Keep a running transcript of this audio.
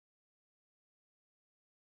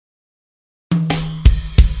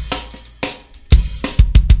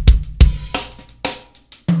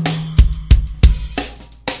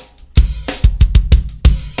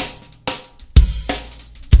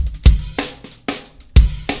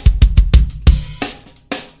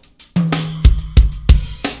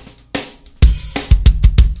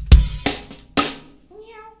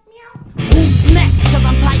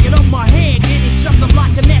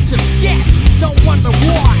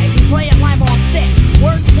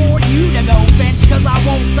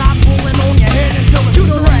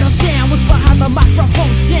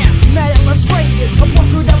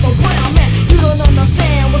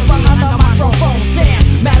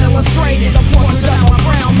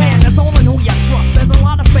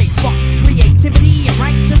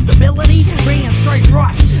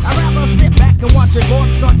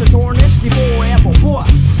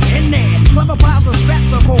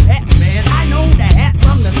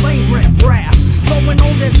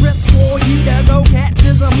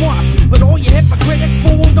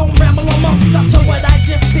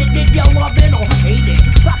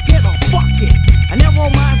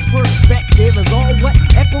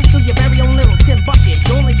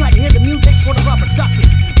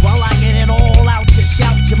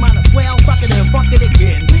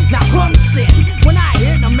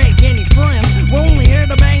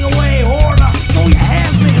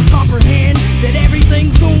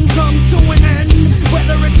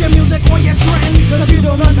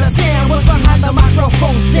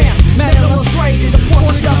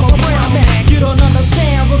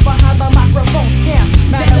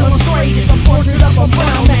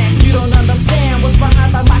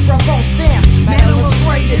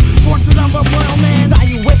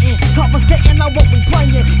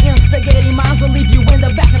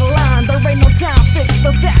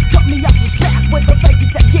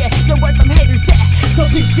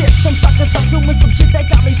this. Some suckers assuming some shit that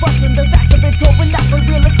got me bustin'. The facts have been told, but not for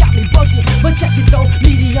real, it's got me bugging. But check it though,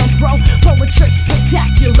 medium pro, throwing tricks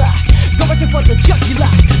spectacular. Go rushing for the jugular.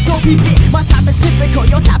 So peep it, my type is typical,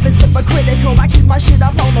 your type is hypocritical. I keep my shit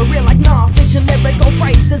up on the real like non-fiction lyrical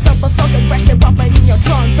phrases of the thug aggression bumping in your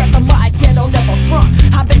trunk. Grab the mic, yeah, don't never front.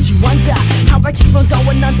 I bet you wonder how I keep on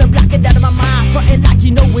going under, blocking out of my mind, frontin' like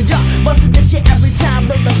you know it up. Bustin' this shit every time,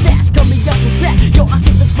 blow the fast, cut me up some slack. Yo, I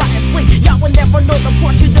shit the spot and free. Y'all will never know the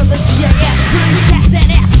portrait of this GAS. You got that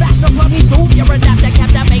ass faster, plug me through. You're a dap that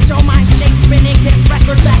captivate your mind, state spinning this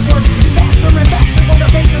record backwards. Faster and faster, go to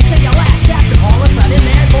pages to your last chapter. All of a sudden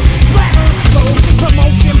there goes splatter, slow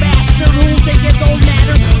promotion bastard. Who think it don't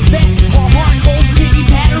matter? That or hard holes, piggy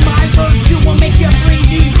patter. My virtue will make your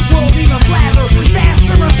 3D world even flatter.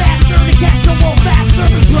 Faster and faster to catch the world faster.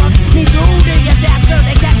 Plug me through the adapter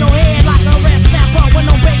to catch your head like a red snapper when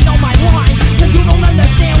no rain on my line. Cause you don't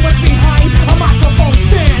understand what's behind a microphone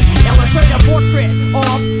stand. Illustrate a portrait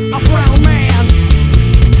of a brown man. You don't understand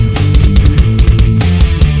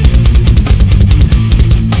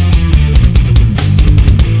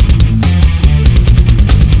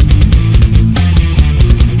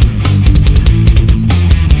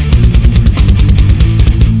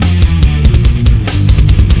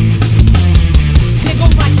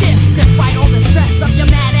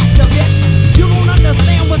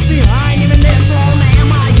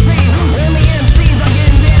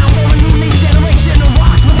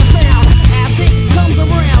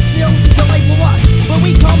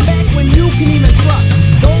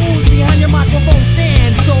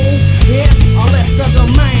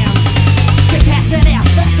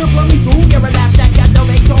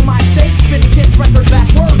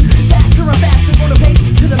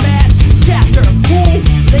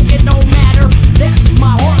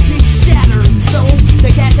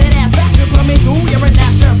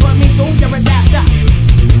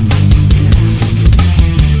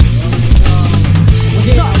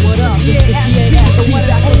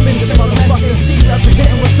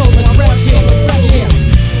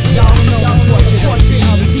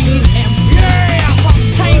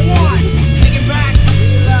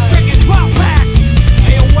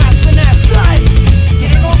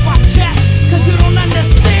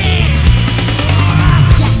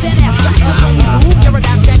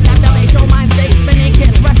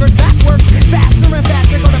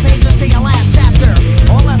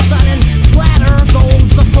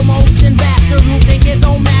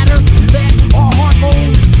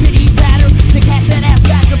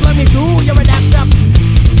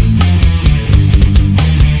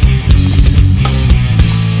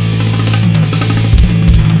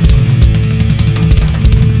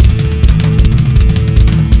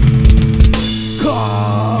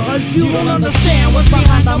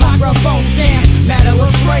what's behind the microphone stand. Mad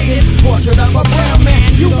illustrated, portrait of a brown man.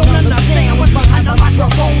 You don't understand what's behind the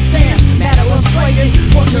microphone stand. Mad illustrated,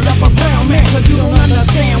 portrait of a brown man. Cause you don't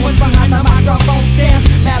understand what's behind the microphone stand.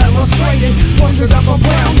 Mad illustrated, portrait of a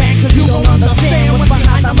brown man. Cause you don't understand what's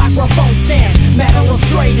behind the microphone stand.